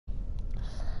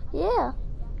Yeah.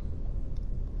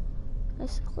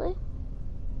 Basically.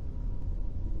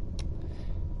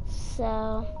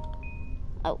 So,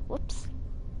 oh, whoops.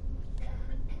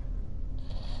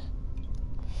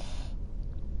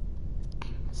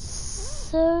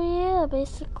 So yeah,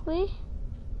 basically,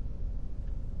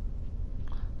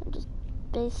 I'm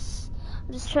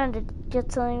just trying to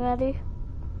get something ready.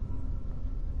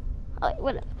 Oh wait,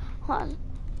 whatever. Hold on.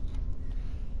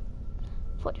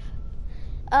 45.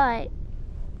 All right.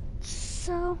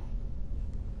 So.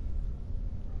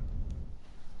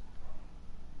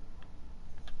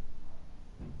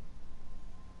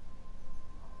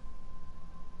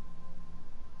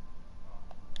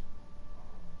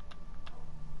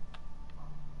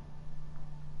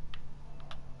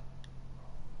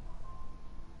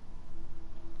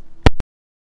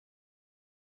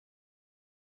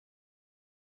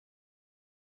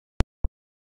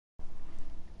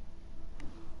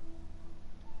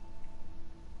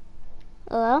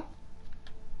 Hello?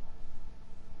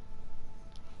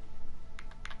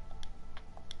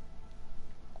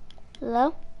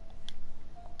 Hello?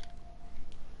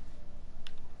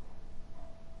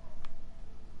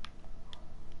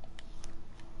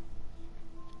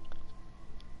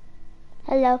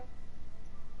 Hello?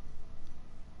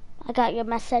 I got your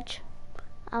message.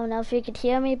 I don't know if you could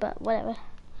hear me, but whatever.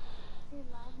 You're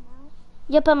live now?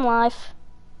 Yep, I'm live.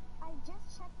 I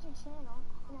just checked your channel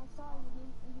and I saw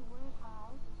you weren't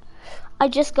live. I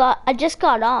just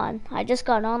got on. I just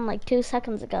got on like 2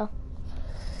 seconds ago. Not 2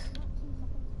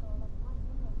 seconds ago, like 1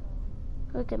 minute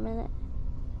ago. Wait a minute.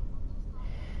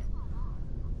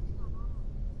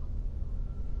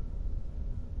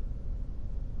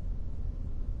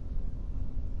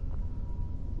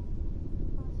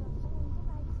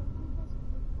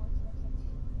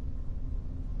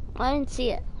 I didn't see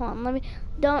it. Hold on, let me.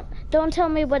 Don't tell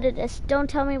me what it is. Don't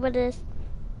tell me what it is.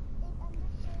 I'm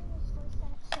just showing this for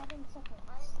 7 seconds. I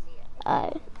didn't see it.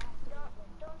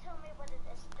 Don't tell me what it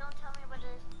is. Don't tell me what it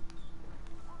is.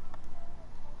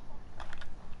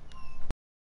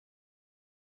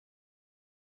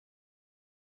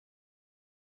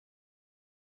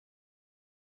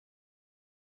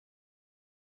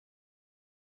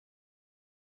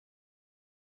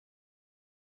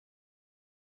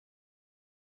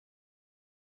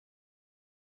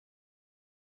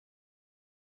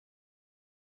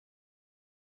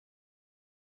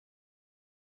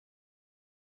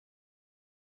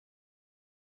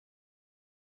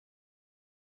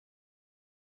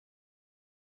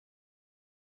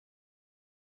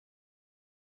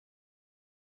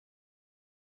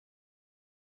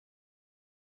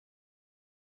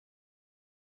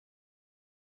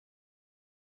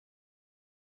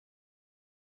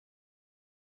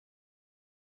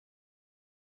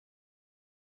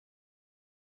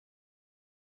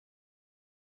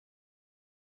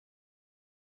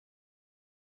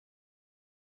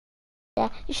 Yeah,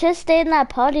 you should have stayed in that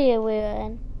party we were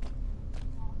in.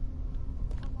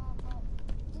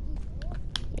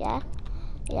 Yeah,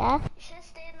 yeah. You should have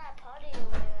stayed in that party we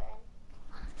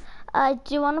were in.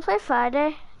 Do you want to play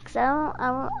Friday? Cause I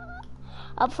won't.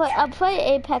 I'll play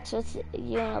Apex with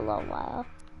you in a little while.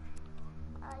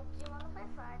 Do you want to play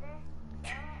Friday?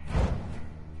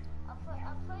 I'll play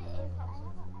Apex.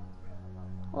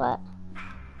 What?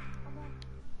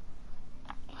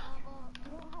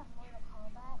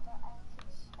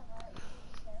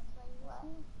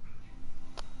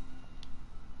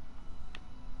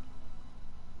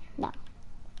 No. I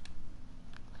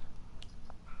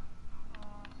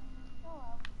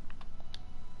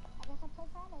guess I'll play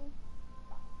Friday.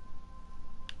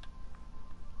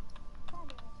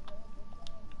 Friday was a really good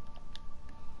game.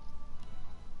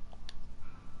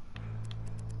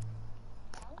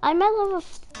 I'm at level.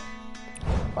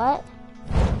 What?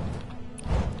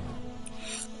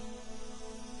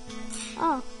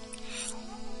 Oh.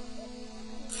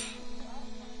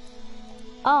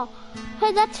 Oh.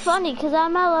 Hey, that's funny because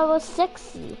I'm at level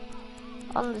 60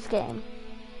 on this game.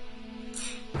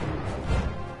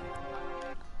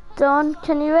 Dawn,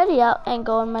 can you ready out and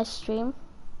go on my stream?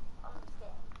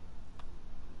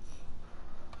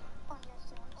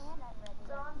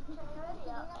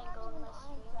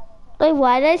 Wait,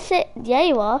 why did I say? Yeah,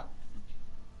 you are.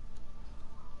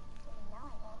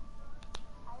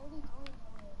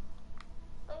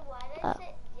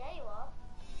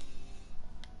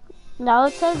 No,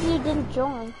 it says you didn't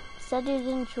join. It said you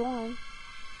didn't join.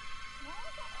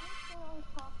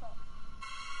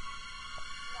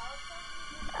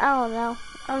 I don't know.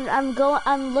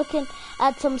 I'm looking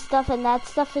at some stuff, and that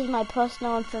stuff is my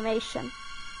personal information.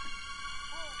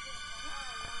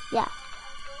 Yeah.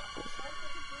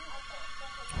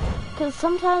 Because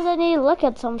sometimes I need to look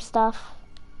at some stuff.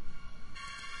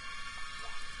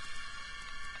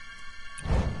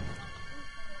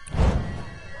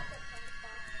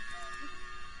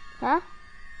 Huh?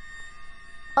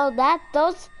 Oh,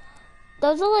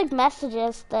 those are like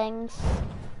messages things.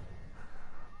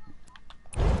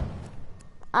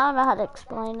 I don't know how to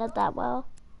explain it that well.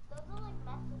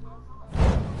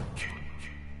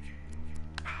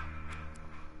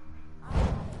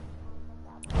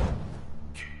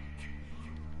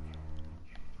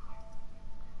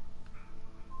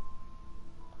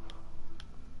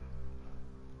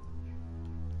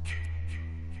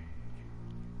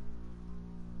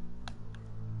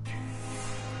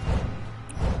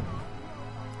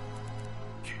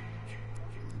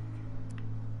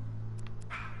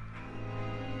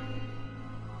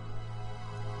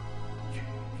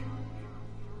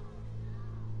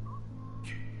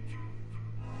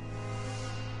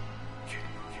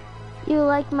 You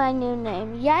like my new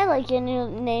name? Yeah, I like your new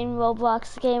name,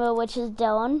 Roblox Gamer, which is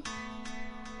Dylan.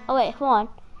 Oh wait, hold on.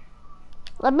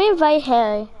 Let me invite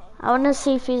Harry. I want to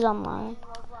see if he's online.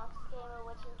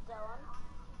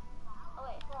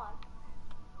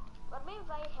 Let me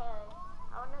invite Harry.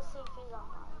 I want to see if he's online.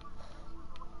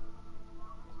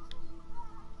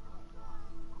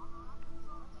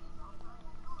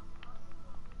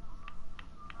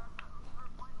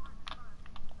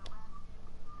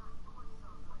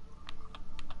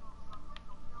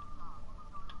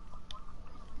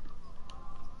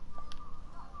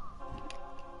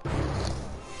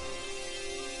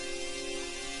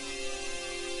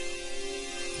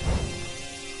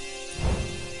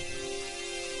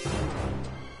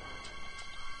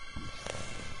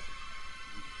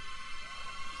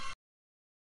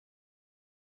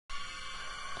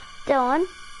 Dylan?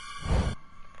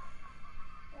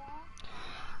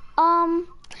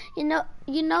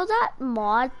 You know that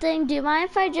mod thing? Do you mind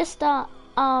if I just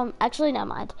actually never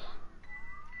mind.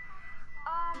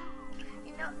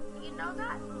 You know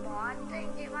that mod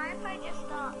thing? Do you mind if I just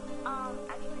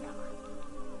actually never mind.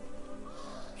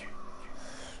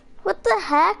 What the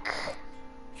heck?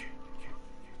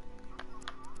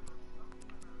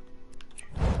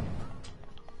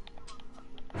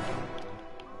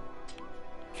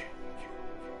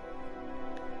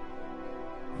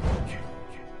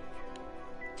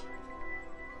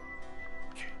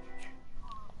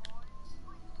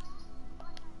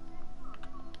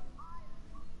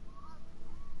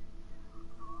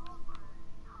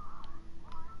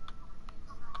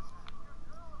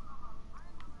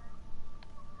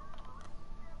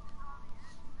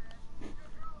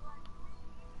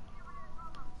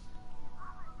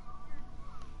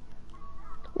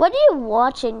 What are you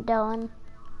watching, Dylan?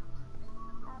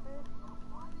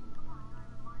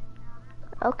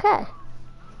 Okay.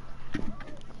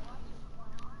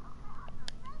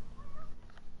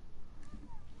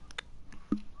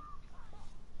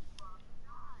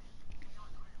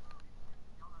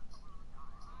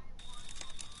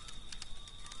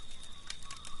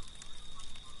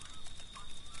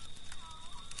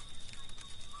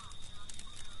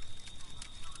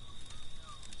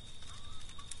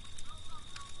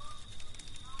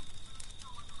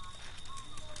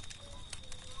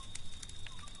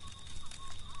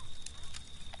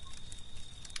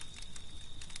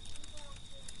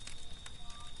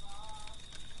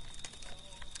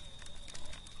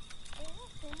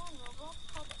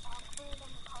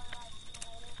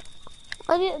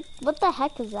 What the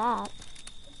heck is that?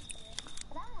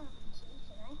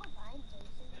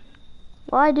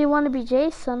 Why do you want to be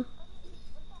Jason?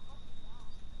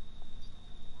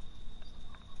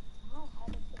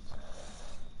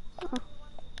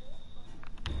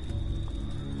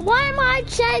 Why am I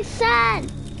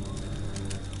Jason?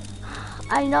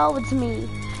 I know it's me.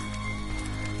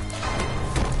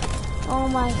 Oh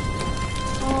my.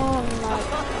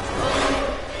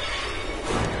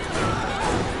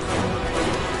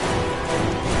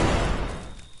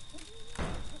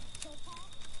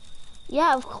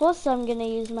 Yeah, of course I'm gonna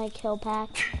use my kill pack.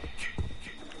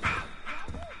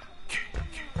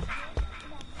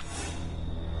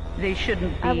 They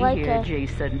shouldn't be here, her.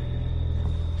 Jason.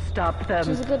 Stop them.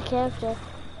 She's a good character.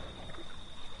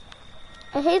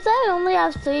 I hate that I only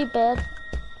have 3 bed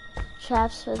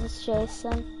traps for this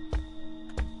Jason.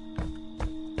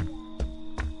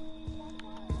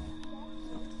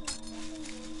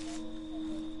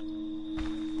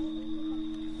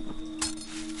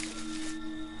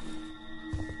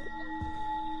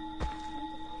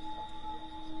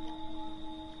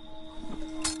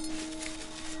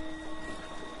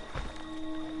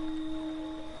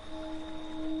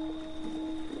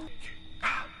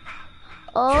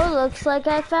 Oh, looks like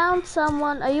I found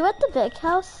someone. Are you at the big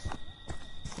house?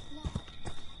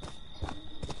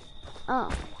 Oh.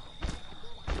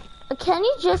 Kenny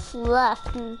just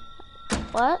left.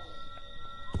 What?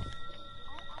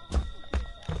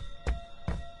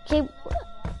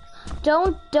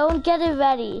 Don't get it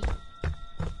ready.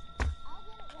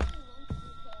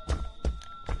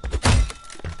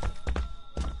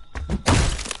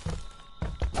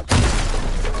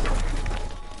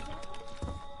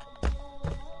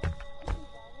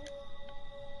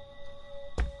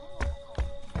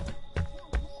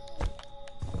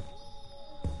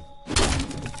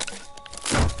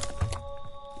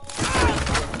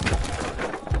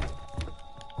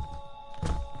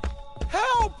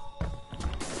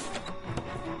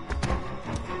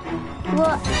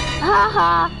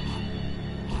 Haha!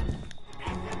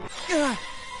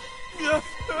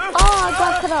 Oh, I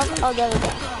got cut off. Oh, there we go.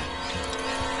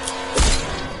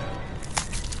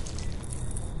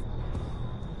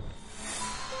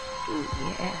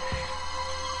 Yes.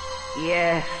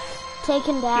 Yes.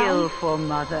 Taken down. Kill for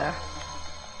mother.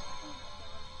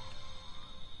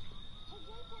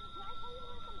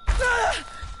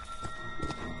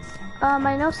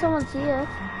 I know someone's here.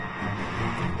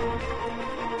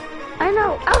 I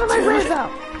know, out of my window!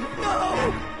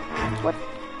 No!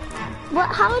 What,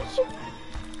 how did you...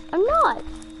 I'm not.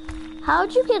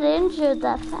 How'd you get injured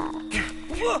that fast?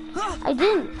 I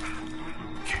didn't.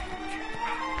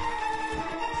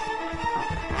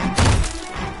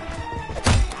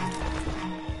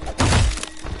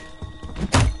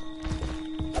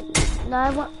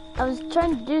 No, I was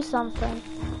trying to do something.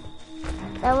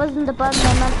 That wasn't the button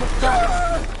I meant to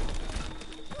press.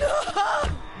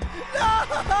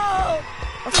 No!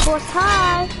 Of course,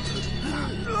 hi!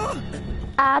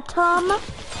 Atom?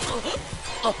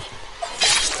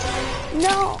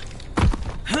 No!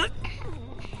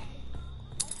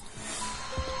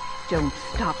 Don't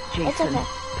stop, Jason. It's okay.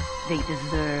 They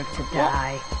deserve to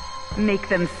die. Make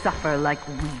them suffer like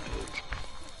we did.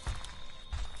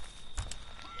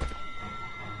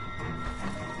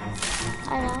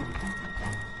 I know.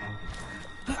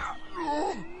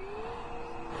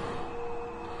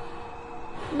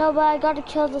 No, but I gotta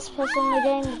kill this person. They're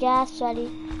getting the gas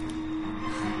ready.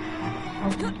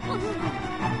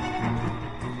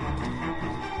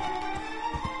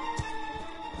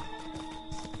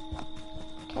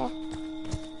 Okay.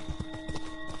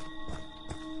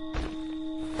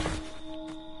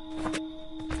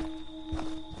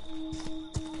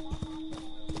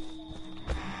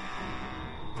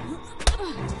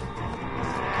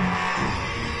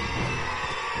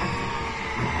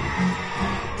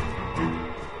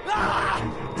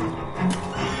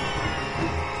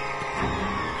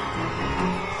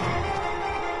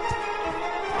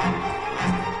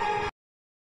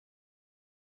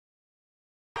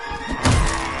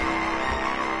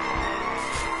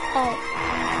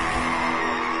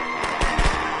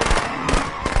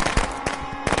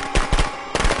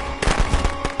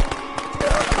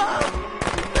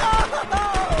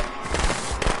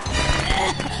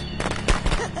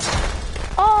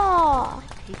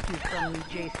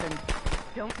 Jason,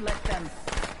 don't let them.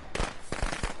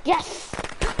 Yes!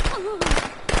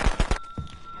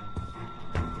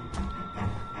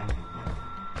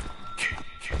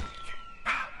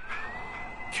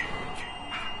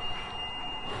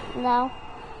 No.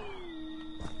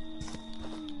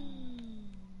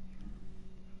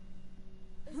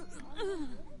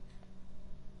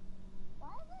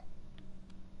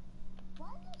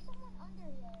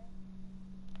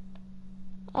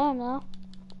 I don't know.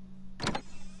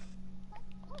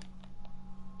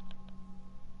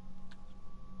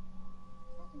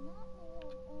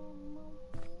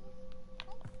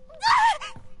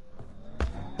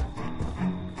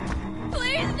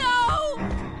 Please no!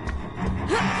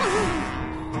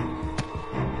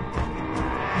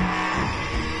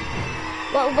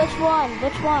 Well, which one?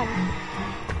 Which one?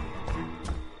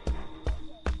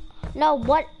 No,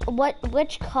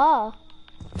 which car?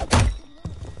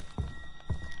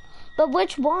 But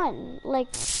which one?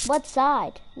 Like, what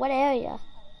side? What area?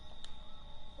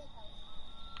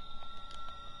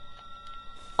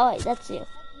 Oh, wait, that's you.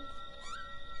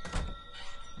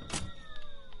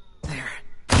 There.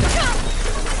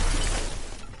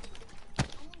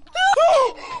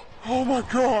 Oh my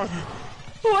God!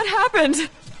 What happened?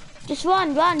 Just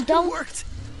run, don't. It worked!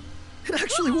 It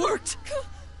actually worked!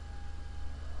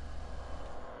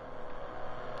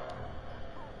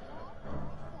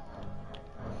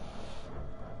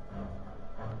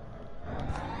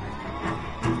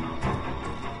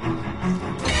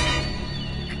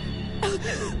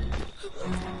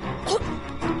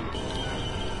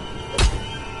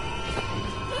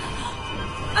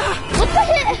 What the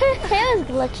heck? Her hair is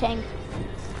glitching.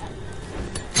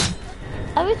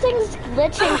 Everything's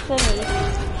glitching for me.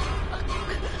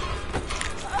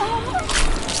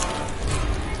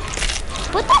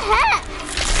 What the heck?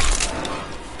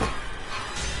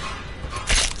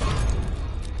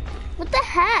 What the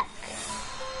heck?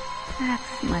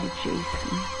 That's my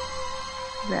Jason.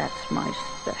 That's my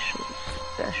special,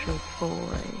 special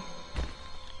boy.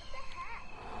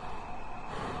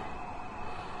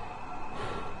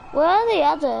 Where are the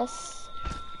others?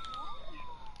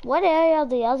 What area are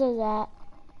the others at?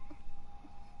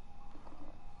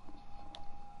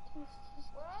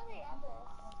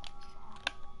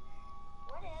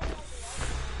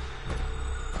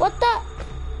 What the?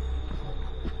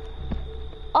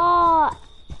 Oh.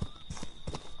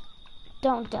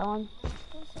 Don't, Dylan.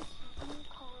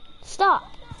 Stop.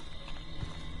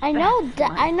 I know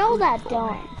that. I know that,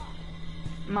 Dylan.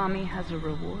 Mommy has a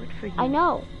reward for you. I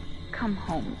know. Come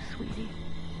home, sweetie.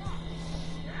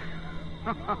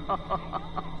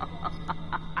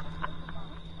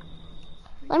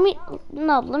 Let me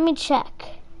check.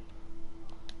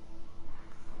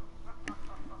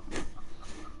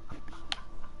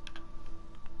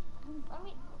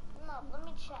 Let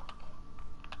me check.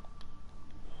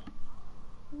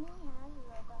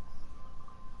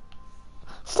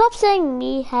 Stop saying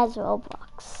me has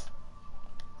Roblox.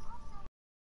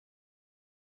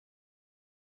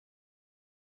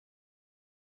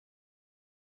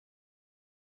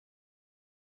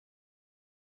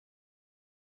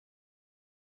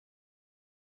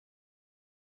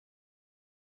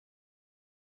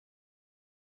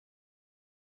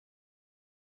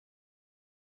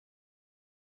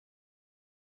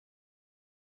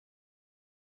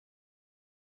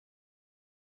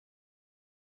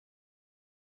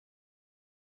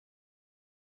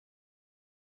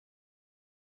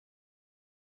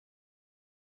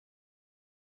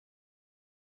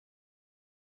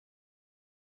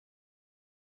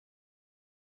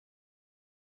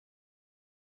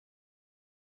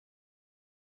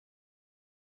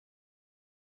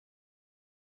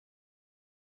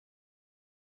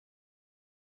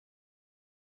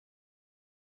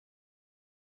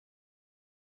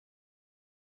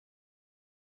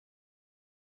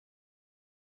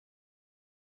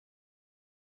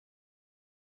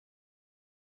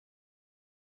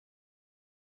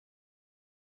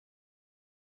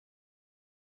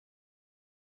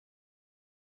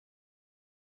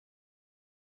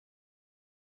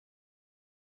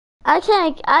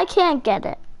 I can't get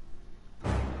it.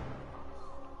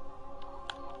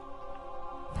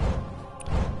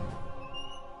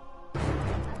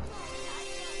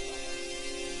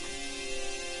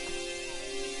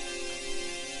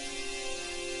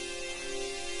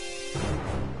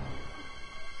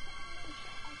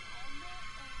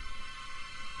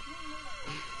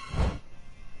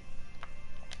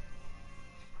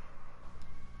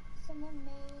 Someone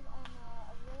made a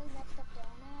really messed up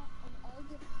donut, an egg,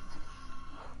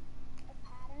 a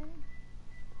pattern,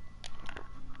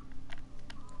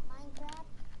 Minecraft.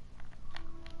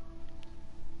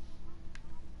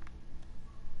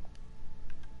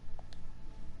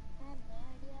 I have no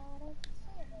idea what else to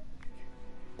say about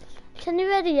it. Can you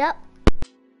ready up?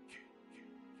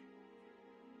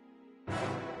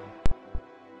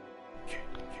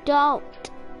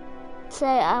 Don't say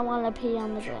I want to pee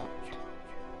on the ground.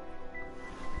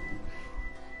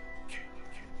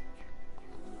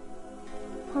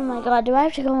 Oh my god, do I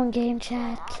have to go in game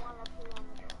chat?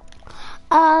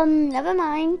 Never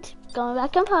mind. Going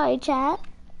back in party chat.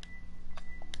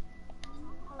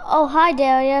 Oh, hi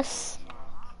Darius.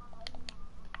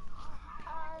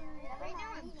 Right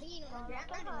now I'm peeing on the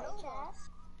ground in Roblox.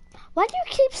 Why do you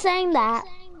keep saying that?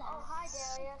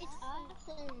 It's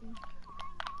awesome.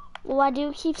 Why do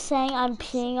you keep saying I'm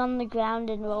peeing on the ground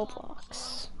in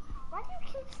Roblox? Why do you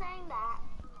keep saying that?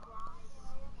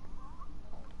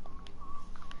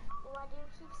 Why do you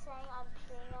keep saying I'm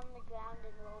peeing on the ground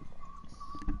in Roblox?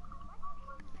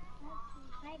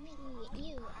 I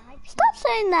pee. Ew, I pee. Stop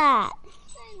saying that!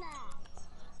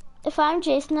 If I'm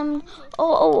Jason, I'm...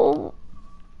 Oh.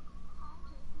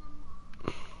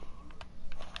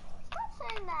 Stop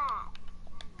saying that!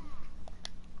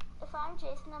 If I'm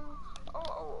Jason, I'm...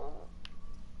 Oh.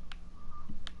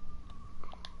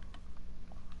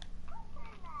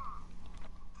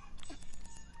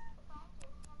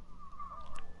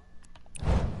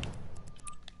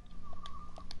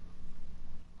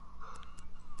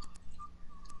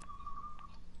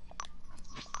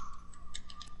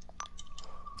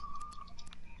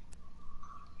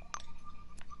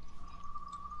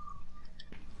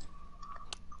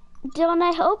 Don't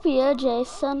I hope you're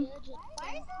Jason?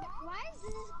 Why is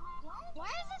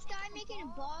this guy making a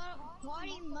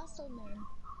body muscle man?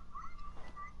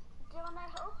 Don't I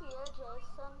hope you're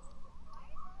Jason?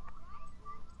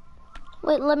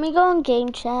 Wait, let me go in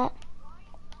game chat.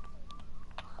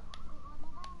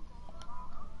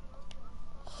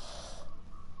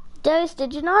 Darius,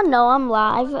 did you not know I'm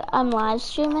live? I'm live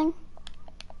streaming.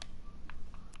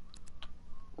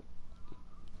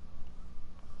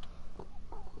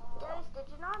 Darius, did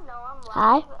you not know I'm live?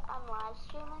 Hi. I'm live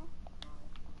streaming.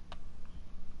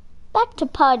 Back to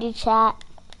party chat.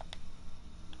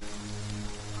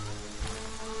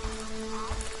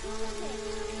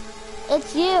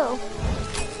 It's you.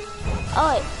 Oh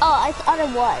wait. Oh, I thought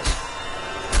it was.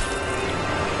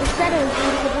 It said it was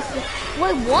you for this.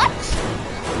 Wait, what?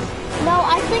 No,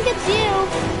 I think it's you.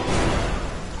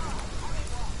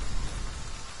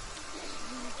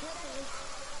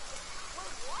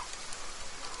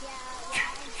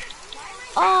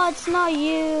 Oh, it's not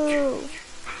you.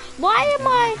 Why am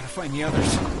I? Gotta find the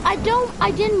others. I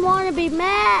didn't want to be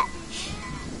matched.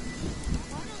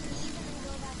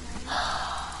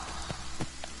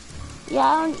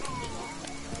 Yeah,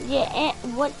 yeah,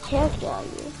 what character are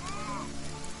you?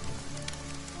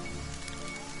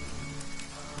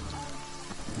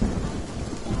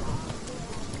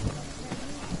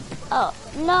 Oh,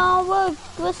 no,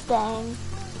 we're staying.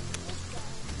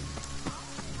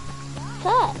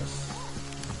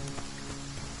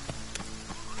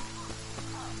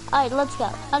 Alright, let's go.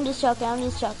 I'm just joking,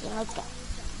 let's go.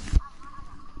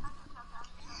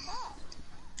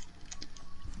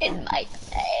 In my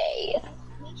day.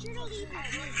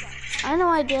 I know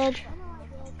I did.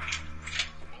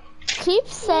 Keep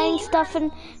saying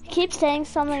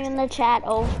something in the chat.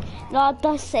 Oh, not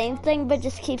the same thing, but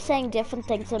just keep saying different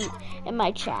things in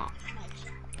my chat.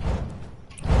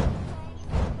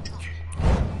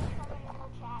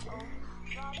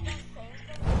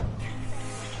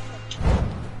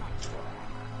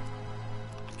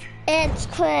 It's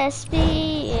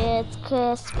crispy, yeah, it's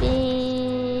crispy.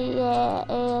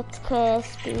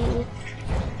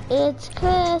 It's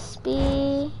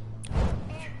crispy.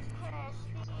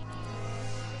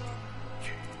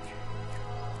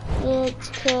 It's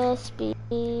crispy.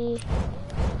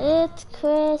 It's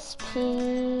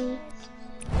crispy.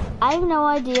 I have no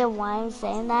idea why I'm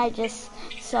saying that. I just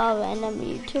saw a random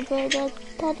YouTuber that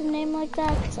had a name like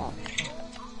that, so.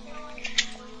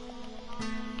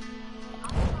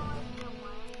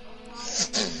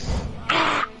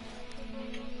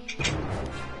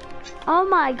 Oh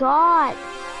my god.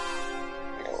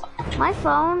 My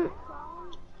phone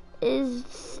is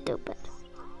stupid.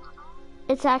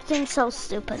 It's acting so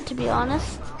stupid, to be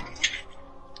honest.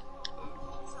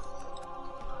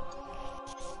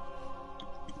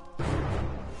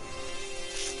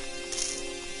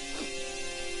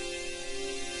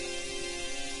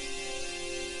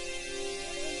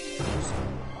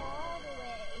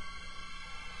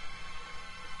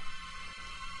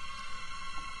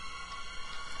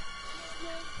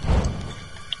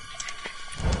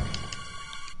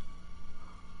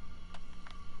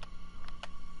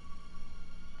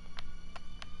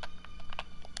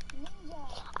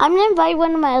 I'm gonna invite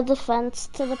one of my other friends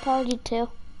to the party too.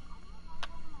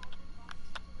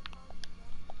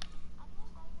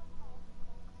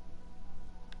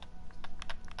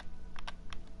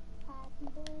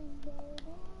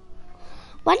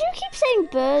 Why do you keep saying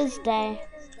birthday?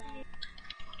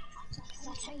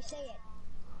 That's how you say it.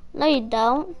 No, you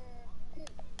don't.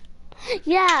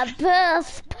 Yeah,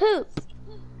 birth poop.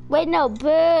 Wait, no,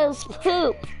 birds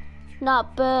poop.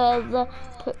 Not birth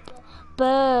poop.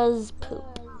 Birds poop.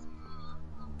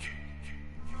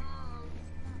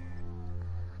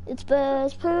 It's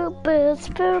birds poop, birds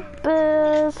poop,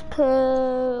 birds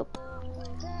poop.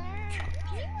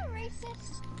 Can you erase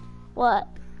this? What?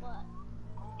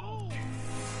 Hey.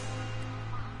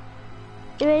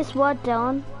 Erase what,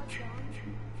 Dylan?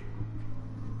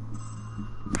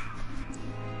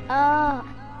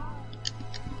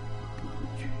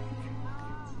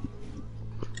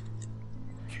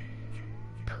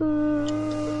 Poop.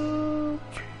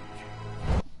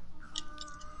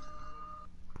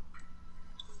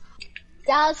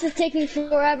 Dallas is taking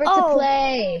forever to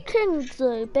play.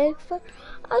 Kingsley, Bigfoot.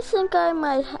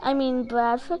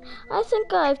 Bradford. I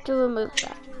think I have to remove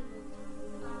that.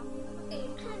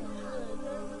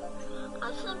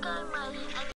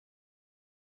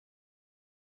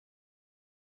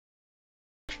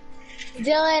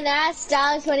 Dylan asked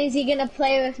Dallas when is he gonna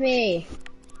play with me.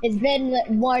 It's been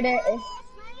more than...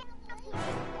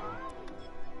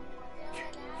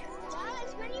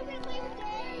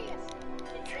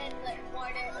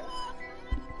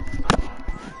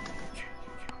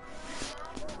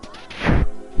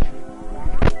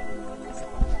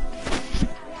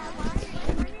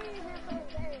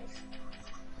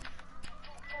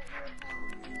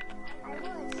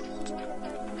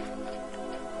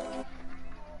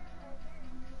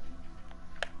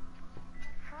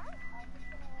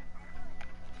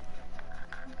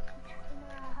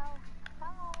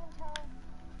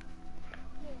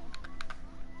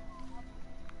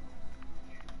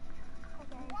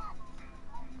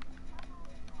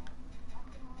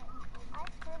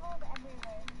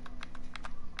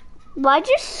 Why'd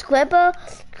you scribble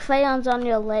crayons on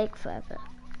your leg forever?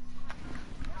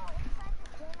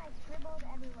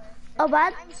 Oh,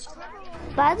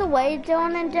 by the way,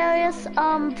 Dylan and Darius,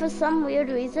 for some weird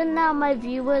reason now my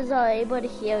viewers are able to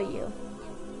hear you.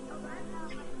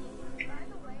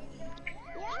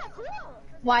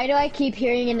 Why do I keep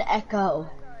hearing an echo?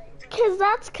 Cause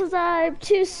I have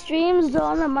 2 streams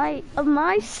on of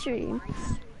my stream.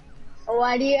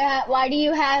 Why do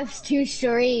you have 2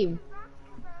 streams?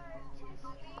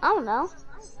 I don't know.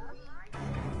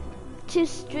 2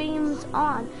 streams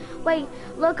on. Wait,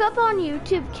 look up on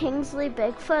YouTube Kingsley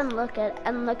Bigfoot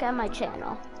and look at my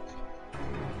channel.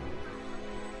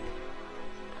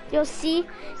 You'll see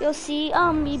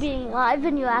me being live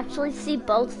and you actually see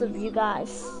both of you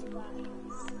guys.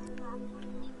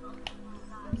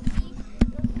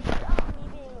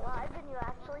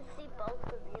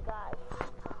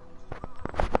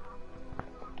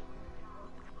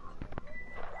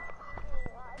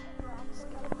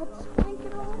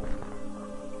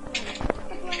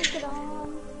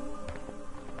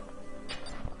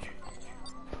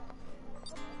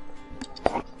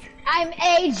 I'm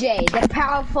AJ, the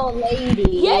powerful lady.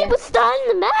 Yay, we're starting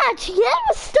the match! Yay,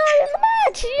 we're starting the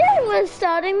match! Yay, we're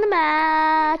starting the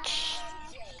match!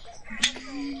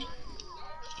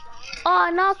 Oh,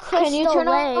 not Crystal Can you turn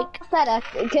Lake. off that?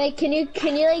 Okay, can you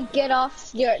like get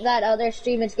off that other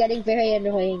stream? It's getting very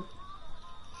annoying.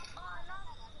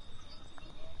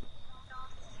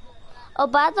 Oh,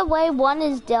 by the way, one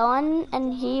is Dylan,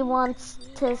 and he wants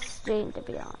his stream to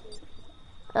be on.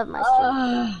 Of my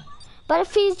stream. But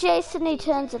if he's Jason, he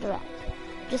turns it around.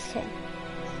 Just him.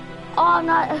 Oh,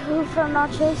 not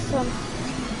Jason.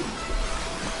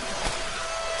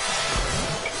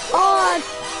 Oh,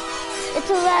 it's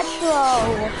a retro.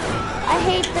 I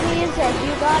hate the music.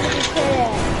 You gotta be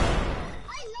kidding.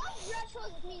 I love retro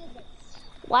music.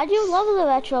 Why do you love the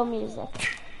retro music?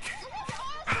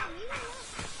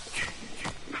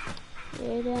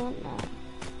 You don't know.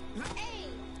 Hey,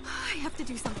 I have to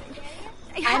do something.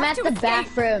 I'm at the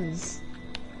bathrooms.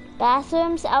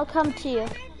 Bathrooms? I'll come to you.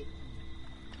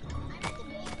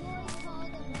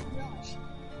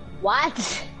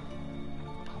 What?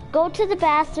 Go to the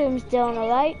bathrooms, Dylan,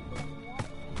 alright?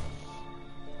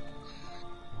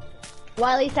 Well,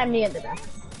 at least I'm near the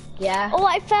bathroom. Yeah. Oh,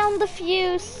 I found the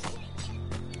fuse.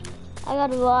 I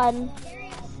gotta run.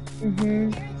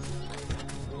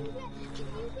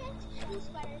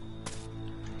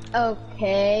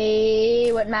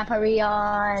 Okay, what map are we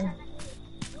on?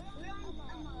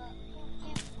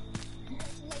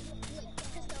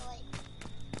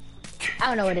 I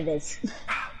don't know what it is.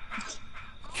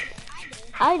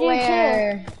 I do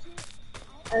Where?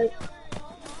 too.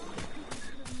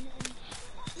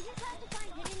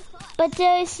 But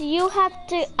Darius, you have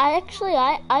to. I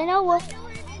know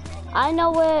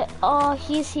where. Oh,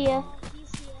 he's here.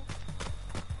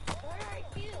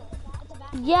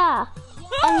 Yeah,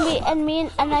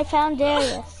 and I found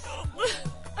Darius.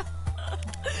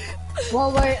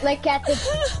 Well, we're like at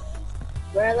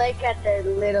the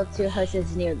little 2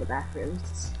 houses near the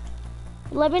bathrooms.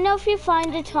 Let me know if you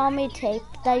find a Tommy tape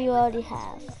that you already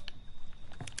have.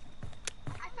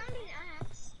 I found an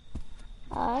axe.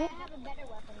 Alright. I have a better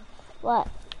weapon. What?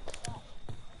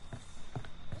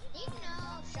 You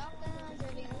know, shotguns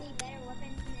are the only better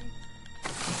weapons than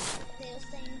those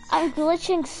things. I'm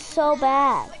glitching so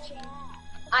bad.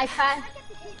 I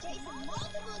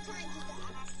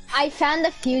found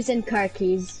the fuse and car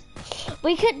keys.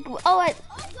 We could. Oh,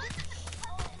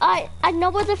 I know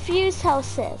where the fuse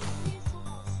house is.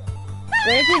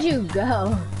 Where did you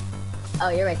go? Oh,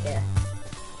 you're right there.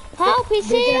 Help! He's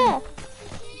here.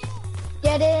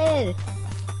 Get in.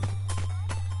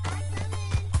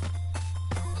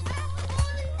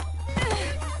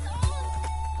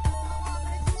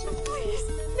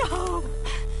 No.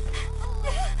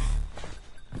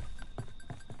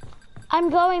 I'm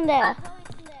going there.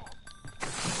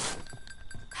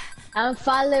 I'm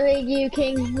following you,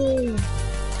 Kingsley.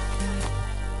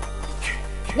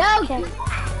 No! Okay.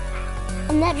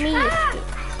 And let me escape.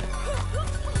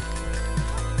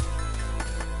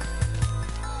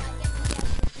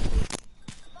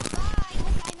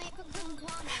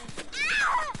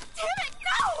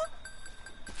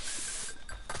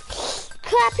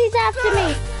 Crap, he's after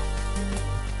me.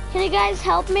 Can you guys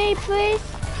help me, please?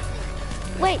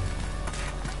 Wait.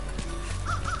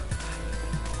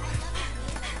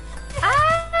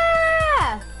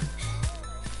 Ah!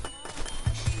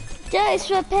 Guys,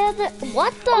 repair the.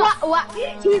 What the? What?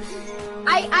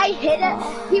 I hit him.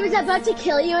 He was about to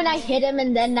kill you, and I hit him,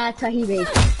 and then that's how he raged.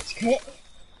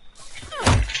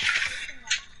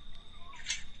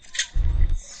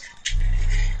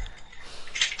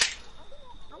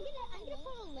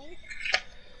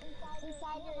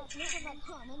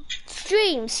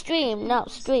 Stream, no,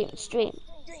 stream.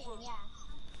 Yeah.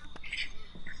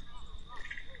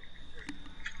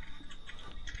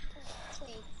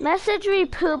 Message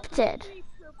repooped it.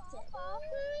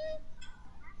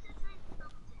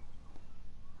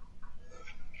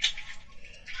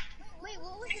 Wait,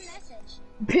 what was the message?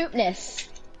 Poopness.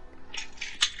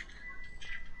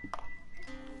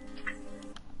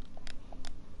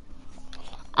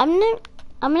 I'm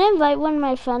gonna invite one of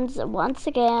my friends once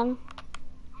again.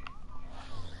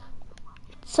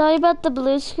 Sorry about the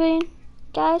blue screen,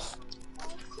 guys.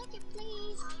 Click it,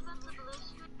 please.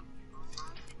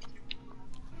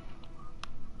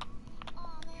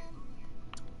 Oh man.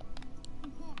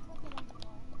 You can't click it anymore.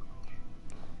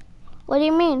 What do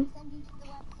you mean? Send you to the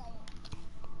website.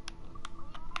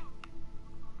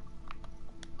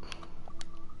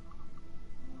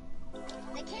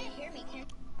 They can't hear me, can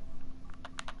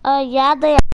yeah,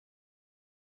 they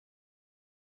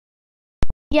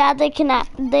can.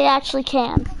 They actually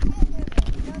can.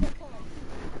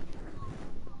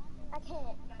 I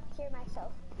can't hear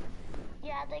myself.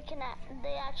 Yeah, they can.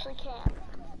 They actually can.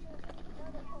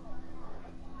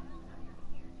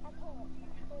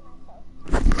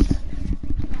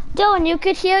 Dylan, you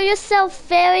could hear yourself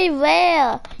very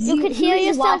rare. You could hear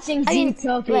yourself watching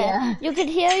Zootopia. You could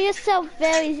hear yourself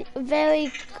very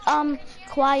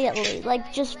quietly,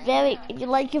 like just very,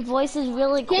 like your voice is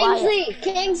really quiet.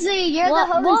 Kingsley, you're the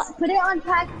host. What? Put it on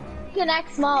Pack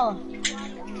Connect Small.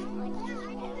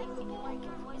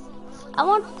 I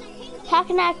want Pack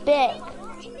and Act Big.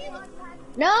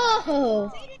 No,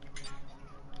 put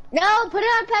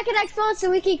it on Pack Connect Small so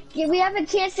we have a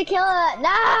chance to kill it.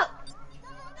 No.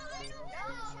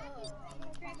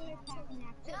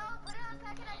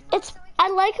 I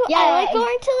like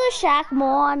going to the shack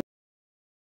more.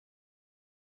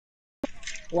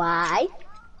 Why?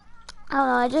 I don't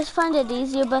know, I just find it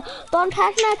easier, but on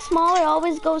Pack and Act Small, it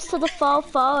always goes to the far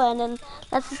end, and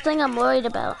that's the thing I'm worried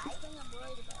about. No, it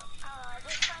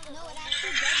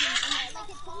actually doesn't. Like,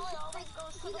 it's like,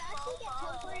 you actually get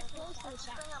temporary close to the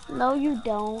shack. No, you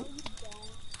don't.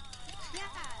 Yeah,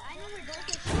 I know where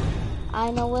both are.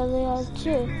 I know where they are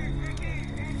too.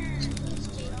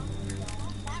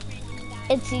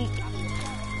 It's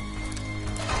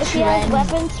if he has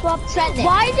weapon swap.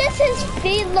 Why does his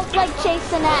feet look like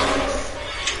Jason X?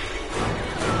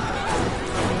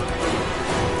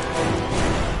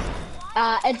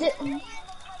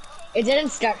 It didn't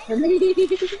start for me.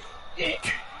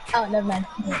 Oh, never mind.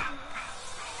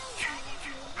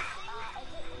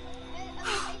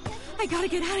 I gotta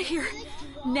get out of here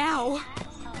now.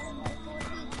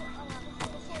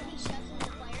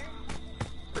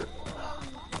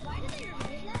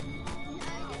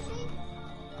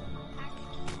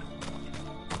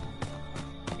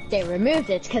 They removed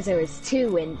it because it was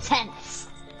too intense.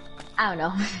 I don't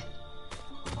know.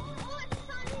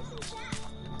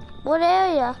 What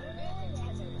area?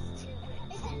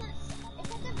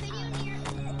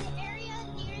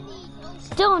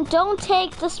 Don't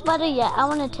take the sweater yet. I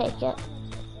want to take it.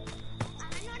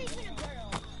 I'm not even a girl.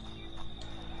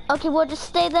 Okay, well just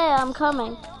stay there. I'm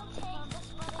coming.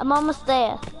 I'm almost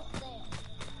there.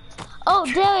 Oh,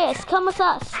 Darius, come with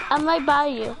us. I'm right by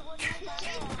you.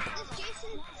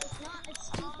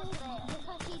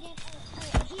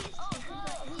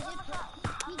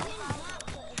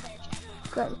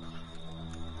 Good.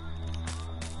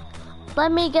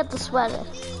 Let me get the sweater.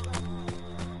 Mostly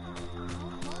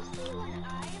when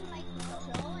I am like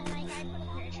patrol and like I put a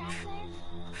bear trap there,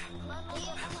 I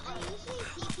usually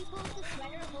see people with the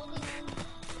sweater holding on their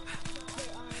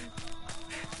arms.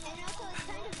 And also it's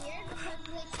kind of weird because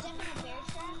they step in a bear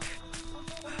trap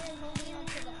and they're holding on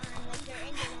to the arm like they're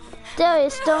injured on their arm.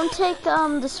 Darius, don't take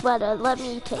the sweater. Let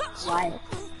me take the sweater.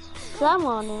 Cause I'm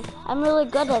on it. I'm really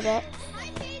good at it.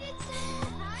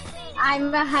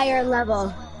 I'm a higher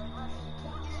level.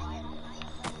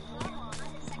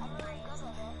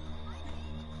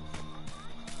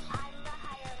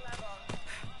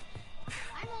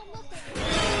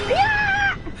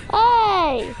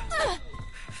 Hey!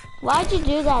 Why'd you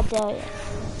do that, Darius?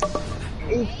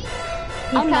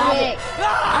 I'm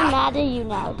mad at you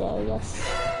now, Darius.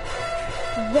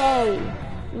 Very.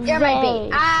 You're my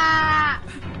bait. Ah!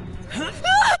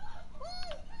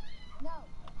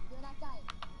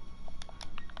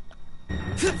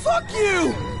 Fuck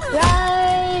you!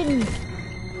 Run!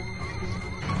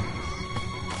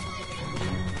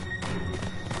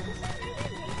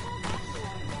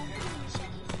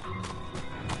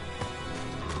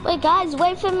 Wait, guys,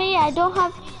 wait for me. I don't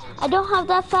have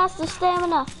that fast of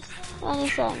stamina or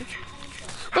anything.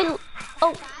 Wait,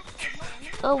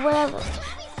 oh, whatever.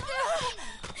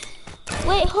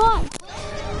 Wait, hold on.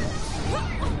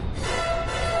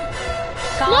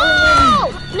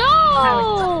 solid. No!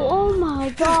 Oh my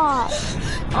god.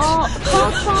 Oh,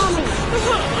 call Tommy.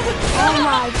 Oh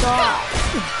my god.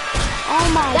 Oh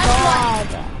my god.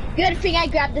 Good thing I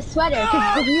grabbed the sweater,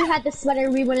 because if you had the sweater,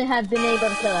 we wouldn't have been able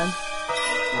to kill him.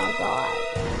 Oh my god.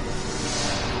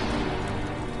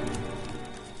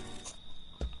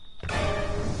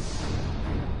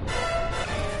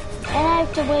 And I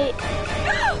have to wait.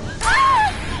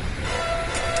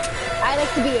 I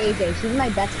like to be AJ. She's my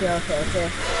best girl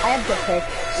character. I have good picks.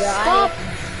 Stop.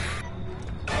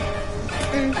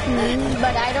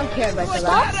 But I don't care about the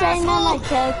Stop rest. saying that my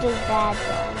character's bad,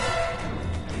 though.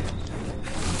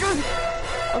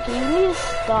 Okay, you need to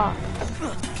stop.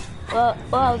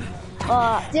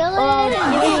 Dylan,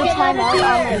 give me a timeout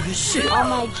Holy shit! on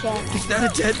my channel. Is that a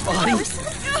dead body?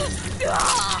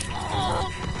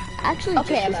 Actually,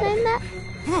 Okay, just I'm saying that.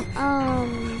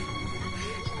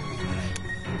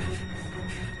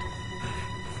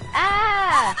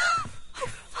 Ah!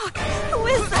 Fuck, who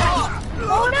is that?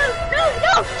 Oh no!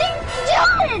 Dylan!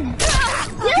 Dylan!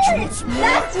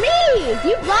 That's me!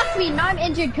 You blocked me, now I'm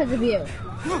injured because of you.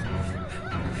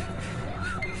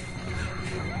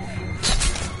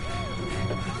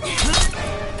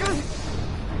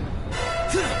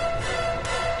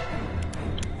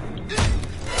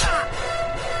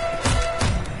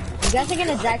 You guys are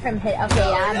gonna die from hit. Okay,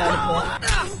 yeah, I'm out of here.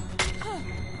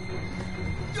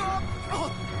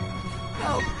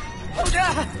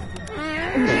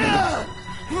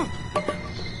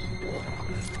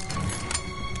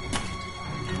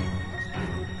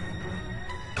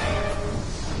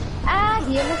 Ah,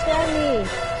 he almost got me.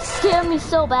 Scared me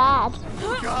so bad.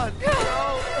 God, no!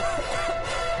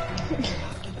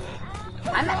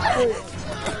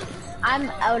 I'm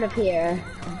out of here.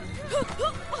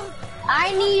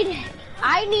 I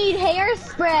need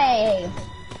hairspray.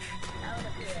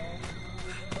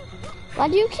 Why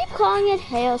do you keep calling it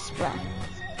hairspray?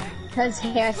 Cause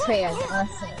hairspray is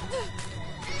awesome.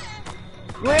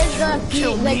 Where's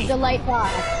the light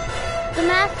box? The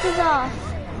mask is off.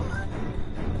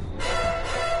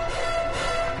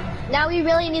 Now we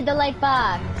really need the light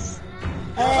box.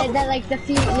 The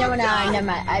feet. Never mind.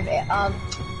 I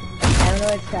don't know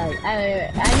what it's called. I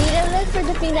need to look for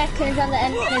the thing that turns on the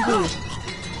energy.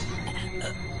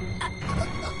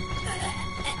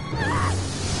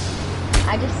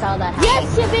 I just saw that happen.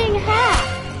 Yes, you're being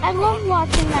hacked. I love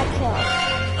watching that kill.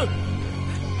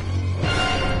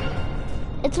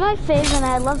 It's my favorite and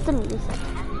I love the music.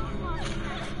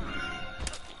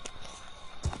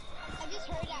 I just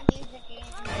heard that music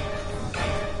again.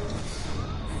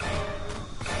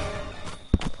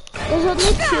 There's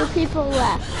only 2 people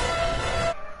left.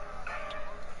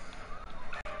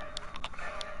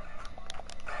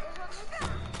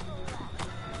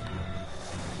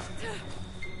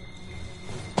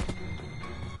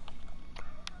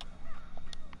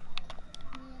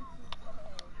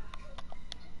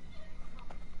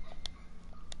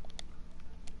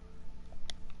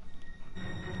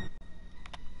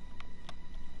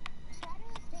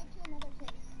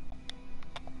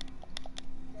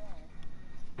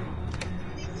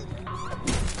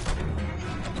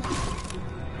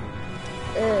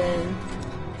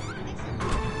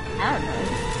 I don't know.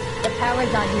 The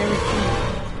power's on here with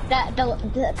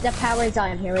me. The power's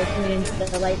on here with me and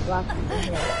the light block.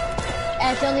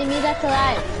 And it's only me that's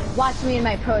alive. Watch me and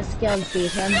my pro skills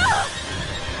beat him. He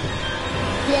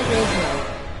has rage mode.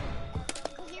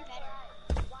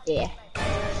 Yeah.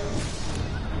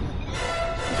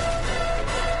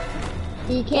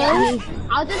 He can't.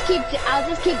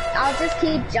 I'll just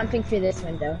keep jumping through this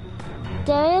window.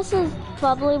 Darius is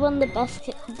probably one of the best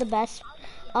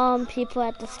people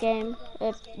at this game.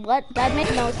 What? That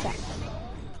makes no sense.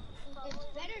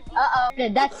 Uh-oh.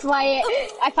 That's why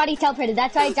I thought he teleported.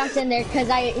 That's why I jumped in there, because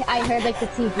I heard like the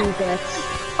TV glitch.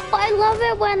 Oh, I love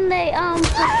it when they punch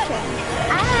him.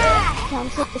 Ah!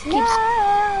 Thompson just keeps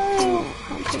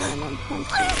punching him and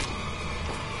punching.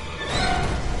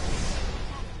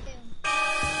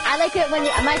 I like it when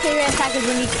my favorite attack is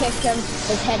when you kick him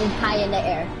his head high in the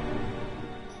air.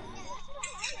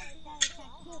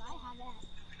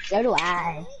 So do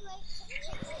I.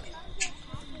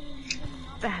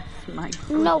 That's my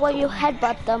No, when you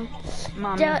headbutt them.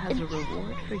 Mommy has a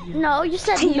reward for you. No, you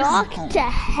said knock to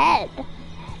head.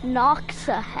 Knock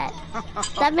to head.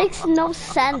 That makes no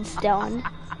sense, Dylan.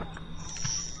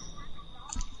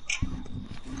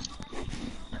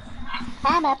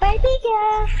 I'm a baby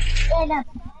girl. And a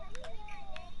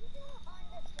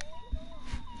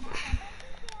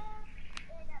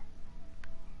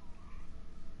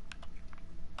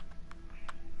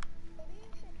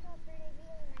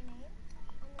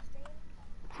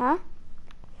Huh?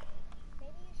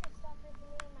 maybe you should stop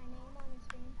revealing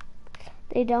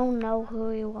They don't know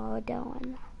who you are,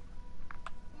 Dylan.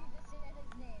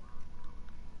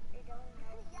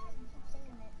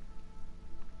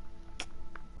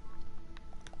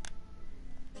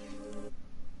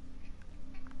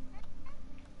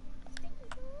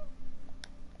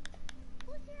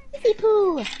 Stinky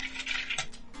poo!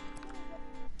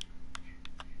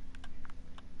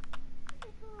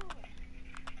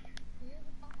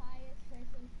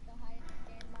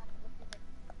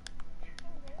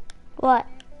 What?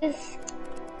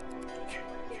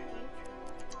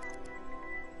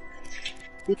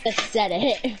 You just said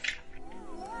it.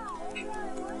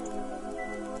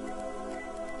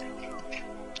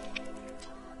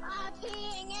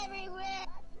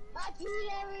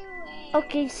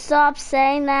 Okay, stop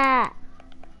saying that.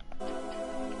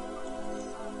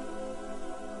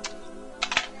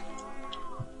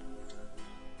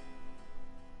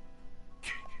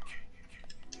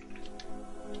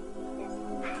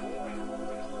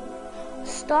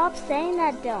 Stop saying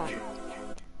that, Dylan.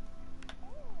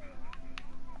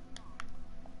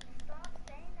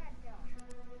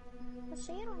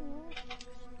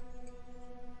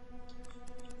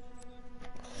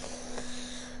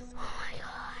 Oh my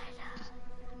God.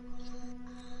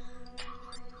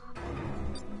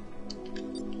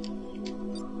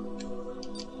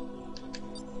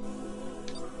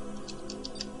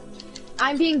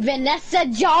 I'm being Vanessa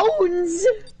Jones!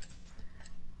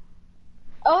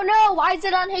 Oh no, why is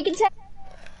it on Higgins 7?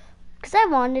 Because I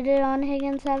wanted it on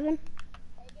Higgins 7.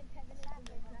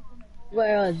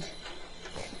 World.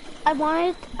 I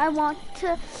want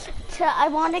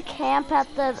to camp at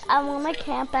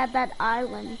that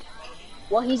island.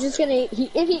 Well, he's just gonna,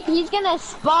 he's gonna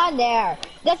spawn there.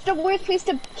 That's the worst place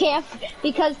to camp,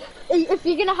 because if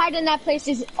you're gonna hide in that place,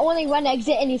 there's only one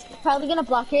exit, and he's probably gonna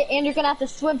block it, and you're gonna have to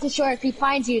swim to shore if he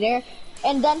finds you there,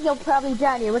 and then he'll probably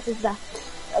drown you, which is the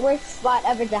worst spot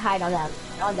ever to hide on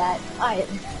that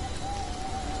island.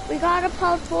 We got a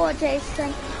part 4,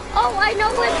 Jason. Oh, I know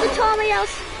what the Tommy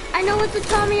else. I know what the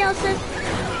Tommy else is.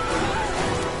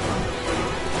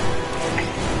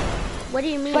 What do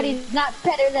you mean? But he's not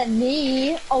better than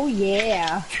me. Oh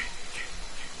yeah.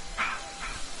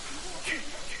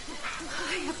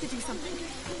 I have to do something.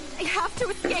 I have to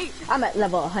escape. I'm at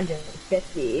level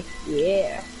 150.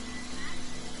 Yeah.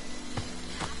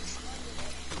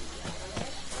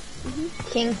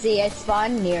 Kingsley, I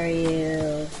spawned near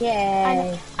you.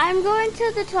 Yay. I'm going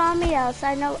to the Tommy house.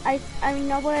 I know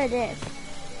where it is.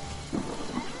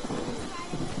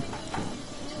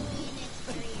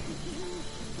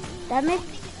 That makes...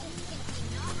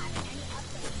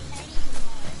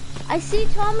 I see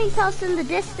Tommy's house in the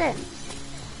distance.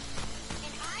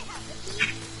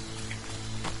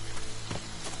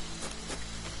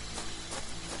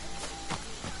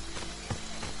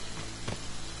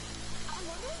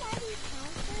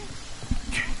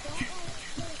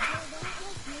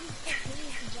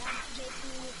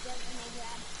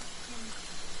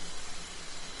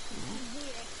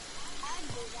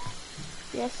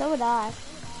 Yeah, so would I.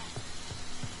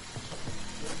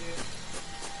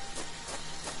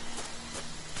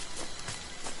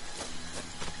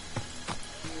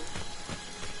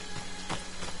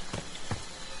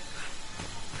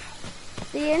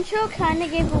 The intro kind of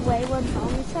gave away what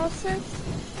Tommy's house is.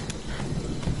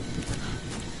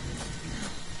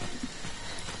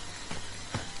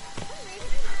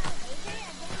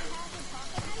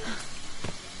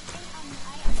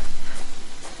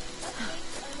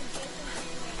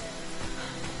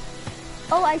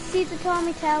 Oh, I see the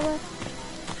Tommy Tower.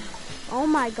 Oh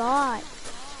my God.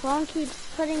 Ron keeps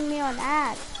putting me on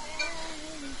ads.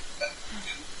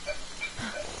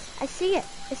 I see it.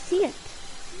 I see it.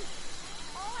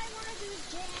 All I want to do is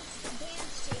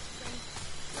dance, Jason.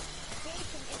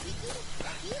 Jason, if you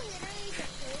literally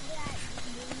just hold that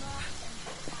moonwalk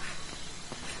and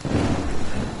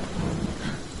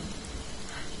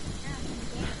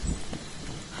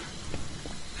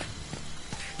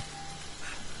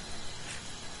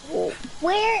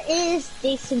Where is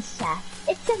Jason's shack?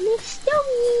 It's a mystery.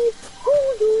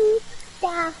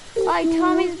 Alright,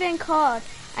 Tommy's been called.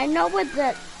 I know what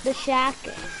the shack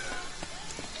is.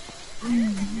 I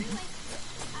remember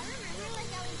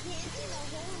like I was dancing the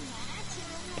whole match and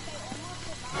then like I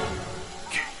almost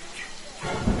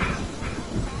survived.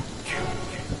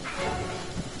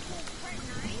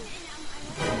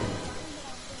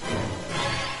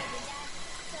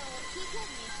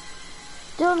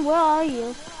 Dylan, where are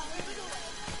you?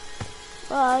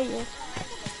 Where are you?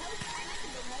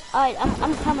 Alright,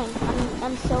 I'm coming.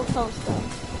 I'm so close though.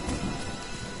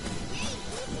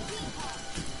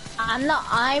 I'm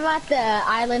at the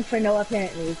island for no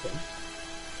apparent reason.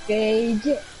 Stage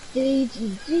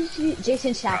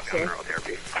Jason Shack's here.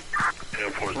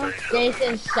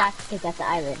 Jason Shack's take at the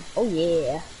island. Oh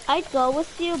yeah. I'd go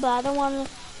with you, but I don't want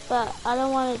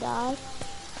to die.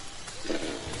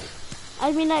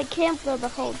 I mean, I can't for the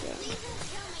whole game.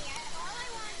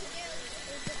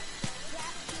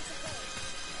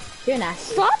 You're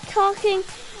nasty. Stop talking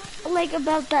like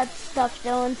about that stuff,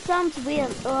 though. It sounds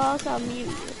weird, or else I'll mute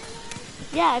you.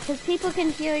 Yeah, because people can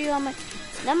hear you on my.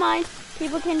 Never mind.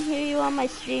 People can hear you on my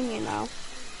stream, you know.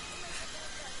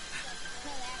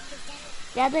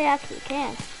 Yeah, they actually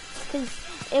can. Because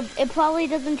it probably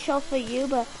doesn't show for you,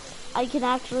 but I can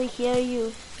actually hear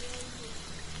you.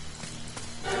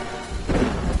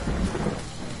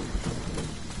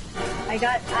 I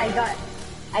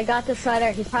got the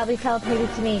sweater. He's probably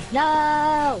teleported to me.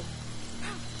 No!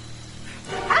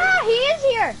 Ah, he is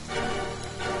here!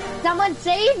 Someone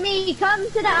save me! Come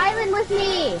to the island with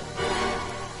me!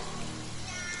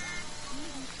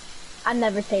 I'm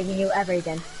never saving you ever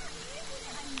again.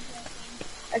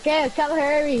 Okay, come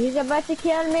hurry. He's about to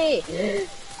kill me.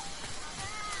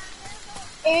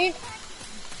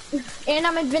 And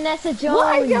I'm in Vanessa Jones.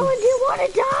 Why, Dylan, do you want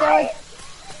to die?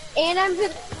 And I'm...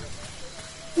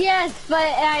 Yes, but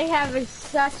I have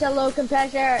such a low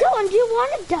compassion. Dylan, do you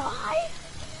want to die?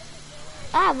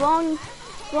 Ah, wrong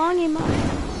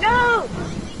emoji. No!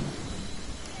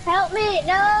 Help me!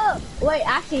 No! Wait,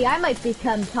 actually, I might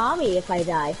become Tommy if I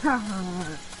die.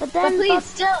 But then, but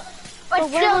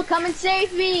still, come and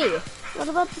save me! What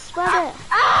about the sweater?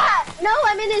 Ah! No,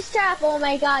 I'm in his trap! Oh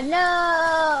my god,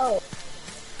 no!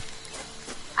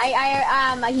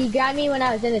 He grabbed me when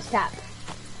I was in his trap.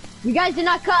 You guys did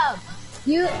not come!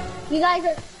 You guys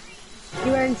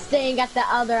were staying at the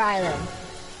other island.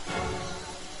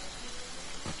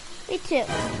 Me too.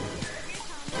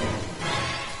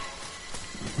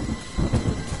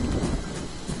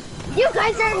 You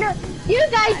guys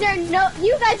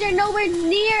are nowhere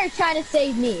near trying to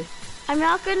save me. I'm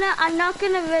not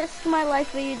gonna risk my life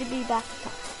for you to be back.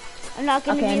 I'm not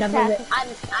gonna be attacked.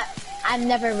 I'm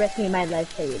never risking my life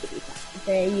for you to be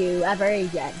for you ever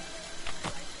again.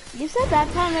 You said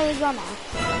that time it was on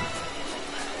accident.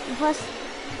 Plus,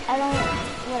 I don't.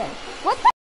 Whatever. What the?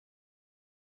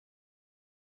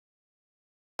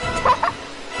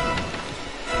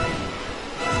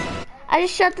 I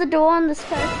just shut the door on this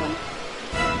person.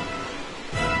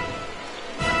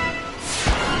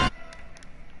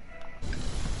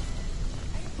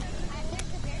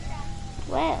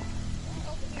 Where?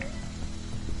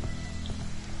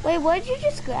 Wait, what did you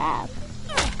just grab?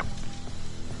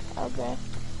 Okay.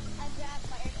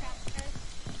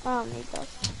 I don't need those.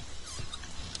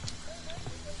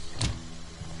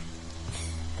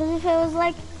 Because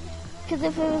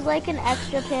if it was like an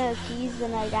extra pair of keys,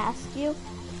 then I'd ask you.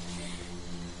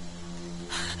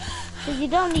 Because you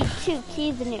don't need 2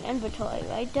 keys in your inventory,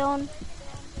 right, Dylan?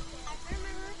 I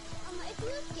remember, if you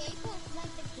gave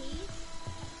like the keys,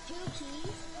 2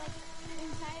 keys, like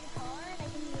inside a car,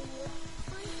 like in the wood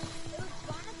one, it would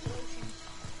spawn at the ocean.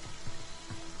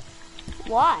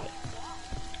 Why?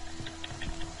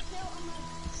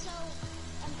 So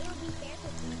it would be fair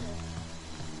for people.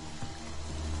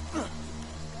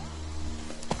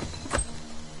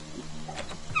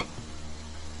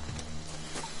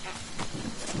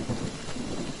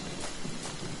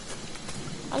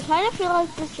 I kind of feel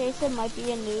like this Jason might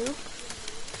be a noob.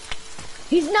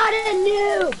 He's not a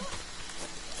noob.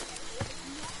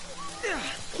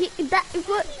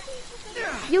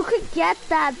 You could get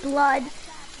that blood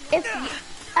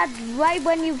right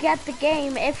when you get the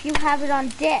game if you have it on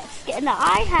disc, and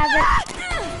I have it.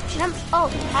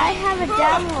 I have it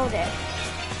downloaded.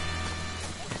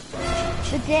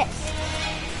 The disc.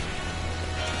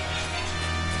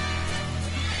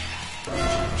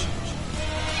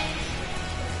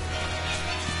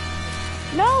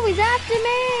 No, he's after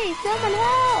me! Someone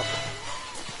help!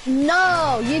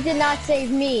 No, you did not save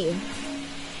me.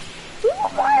 We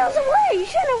were miles away! You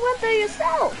should have went there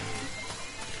yourself!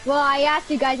 Well, I asked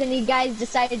you guys and you guys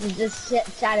decided to just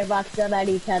chatterbox them at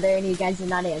each other and you guys did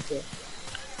not answer.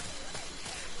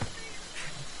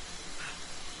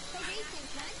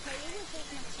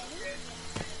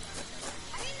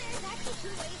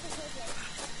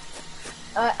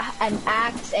 An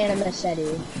axe and a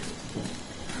machete.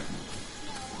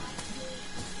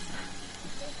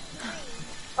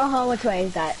 Which way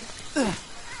is that?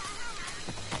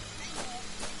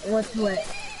 Which way?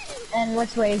 And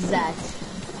which way is that?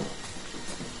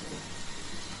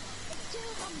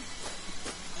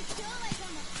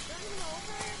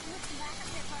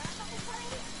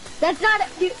 That's not,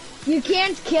 you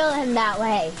can't kill him that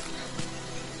way.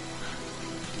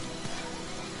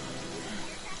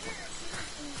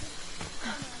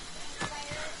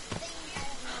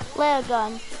 flare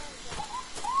gun.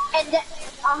 And then,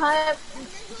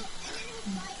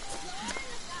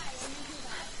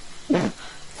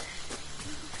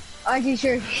 Aren't you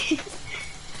sure?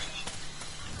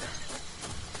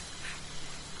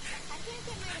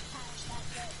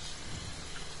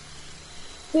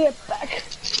 Get back.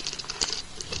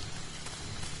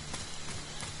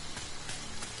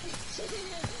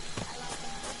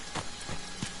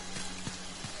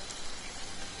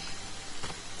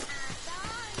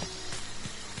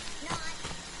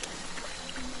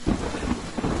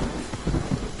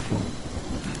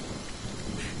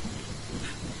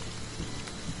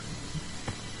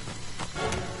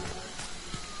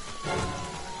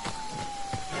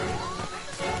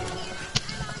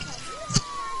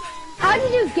 How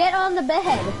did you get on the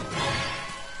bed?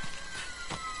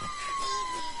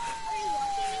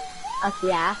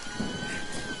 Yeah.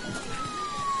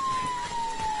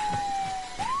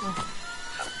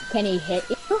 Can he hit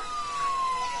you?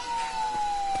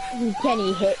 Can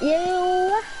he hit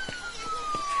you?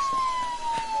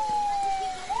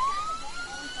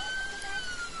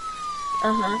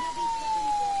 Uh-huh.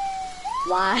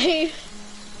 Why?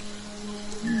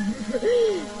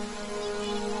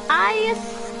 I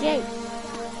escaped.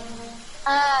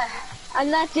 I'm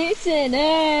not Jason.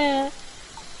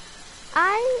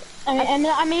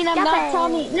 I'm not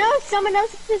Tommy. No, someone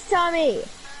else is Tommy.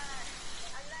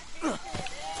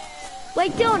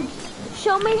 Wait, don't.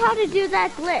 Show me how to do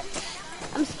that glitch.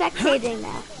 I'm spectating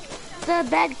now. The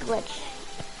bed glitch.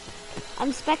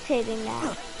 I'm spectating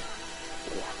now.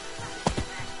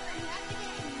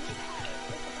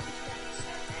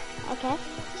 Okay.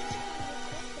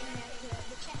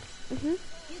 Mhm.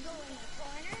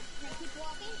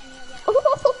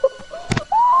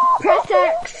 Press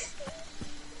X.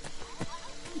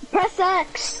 Press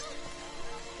X.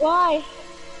 Why?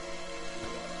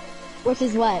 Which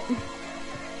is what?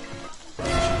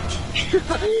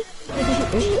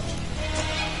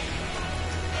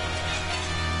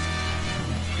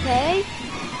 Okay.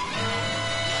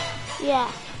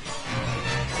 Yeah.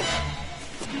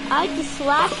 I just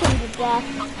slapped him to death.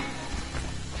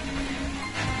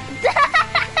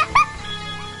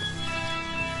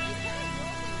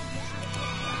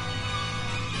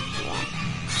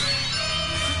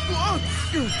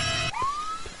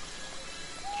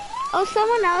 Oh,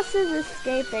 someone else is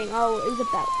escaping. Oh, is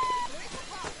about to.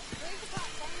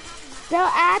 They're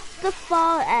at the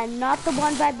far end, not the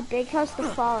one by the big house, the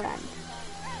far end.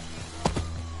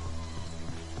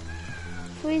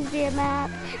 Please be a map.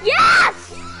 Yes!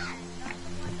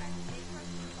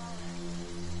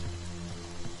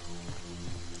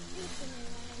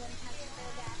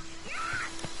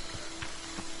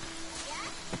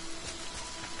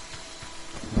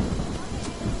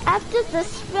 After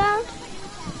this round,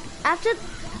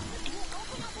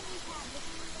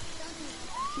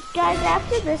 guys,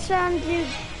 after this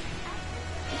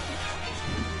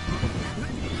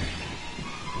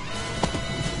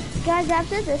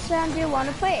round, you want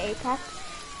to play Apex?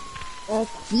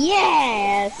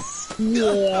 Yes!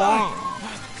 Yeah!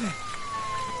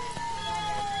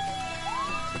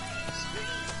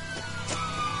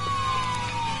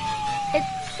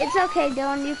 It's okay,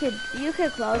 Dylan. You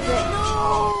could close it.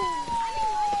 No!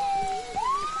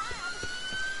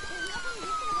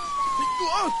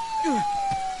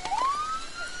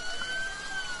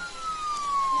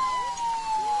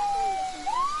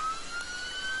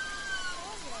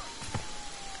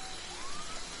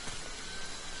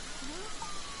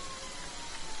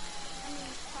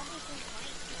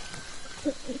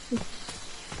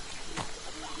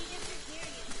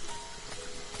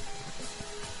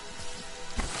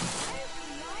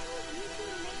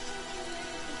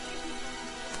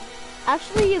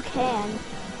 Actually, you can.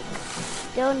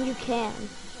 Dylan, you can.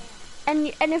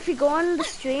 And if you go on the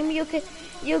stream, you can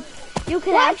What?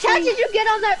 actually. How did you get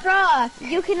on that rock?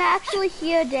 You can actually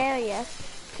hear Darius.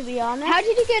 To be honest. How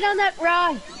did you get on that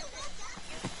rock?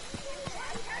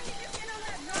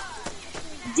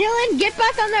 Dylan, get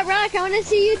back on that rock. I want to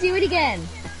see you do it again.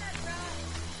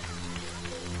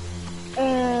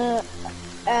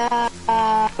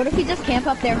 What if you just camp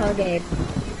up there, huh, Gabe?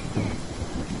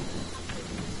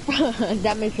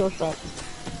 That makes no sense.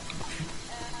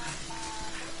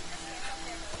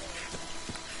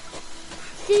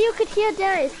 See, you could hear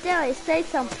Darius. Darius, say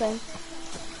something.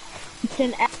 It's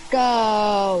an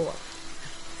echo.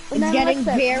 It's getting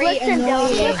very annoying.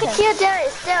 annoying. You could hear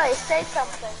Darius. Darius, say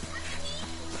something.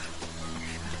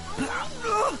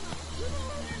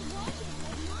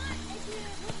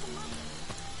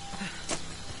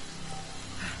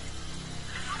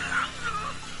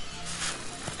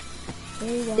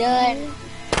 Dylan,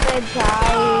 good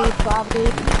job, Bobby.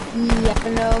 Yeah, I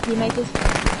don't know if he might just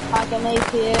pocket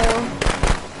knife you.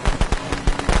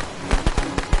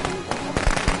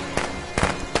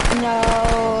 No.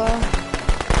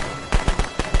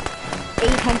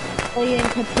 800 million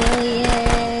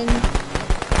cotillion.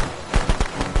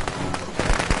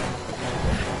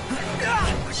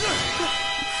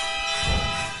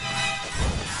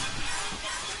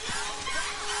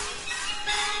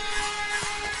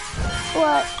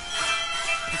 What?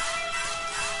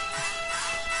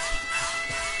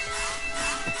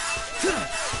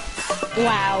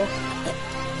 Wow.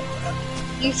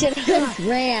 You should have just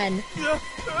ran.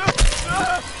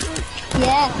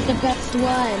 Yeah, the best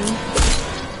one.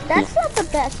 That's not the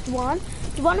best one. Do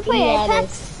you want to play Yeah,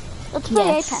 Apex? Let's play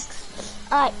Yes.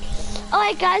 Apex.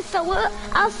 Alright guys, so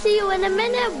I'll see you in a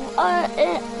minute.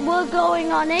 We're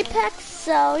going on Apex,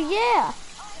 so yeah.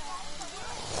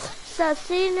 So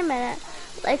see you in a minute.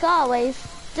 Like always.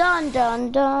 Dun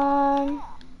dun dun.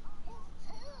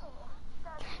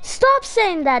 Stop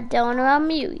saying that, Dylan, or I'll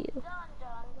mute you.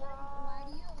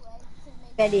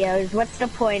 Videos, what's the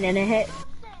point in it?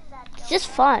 It's just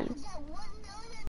fun.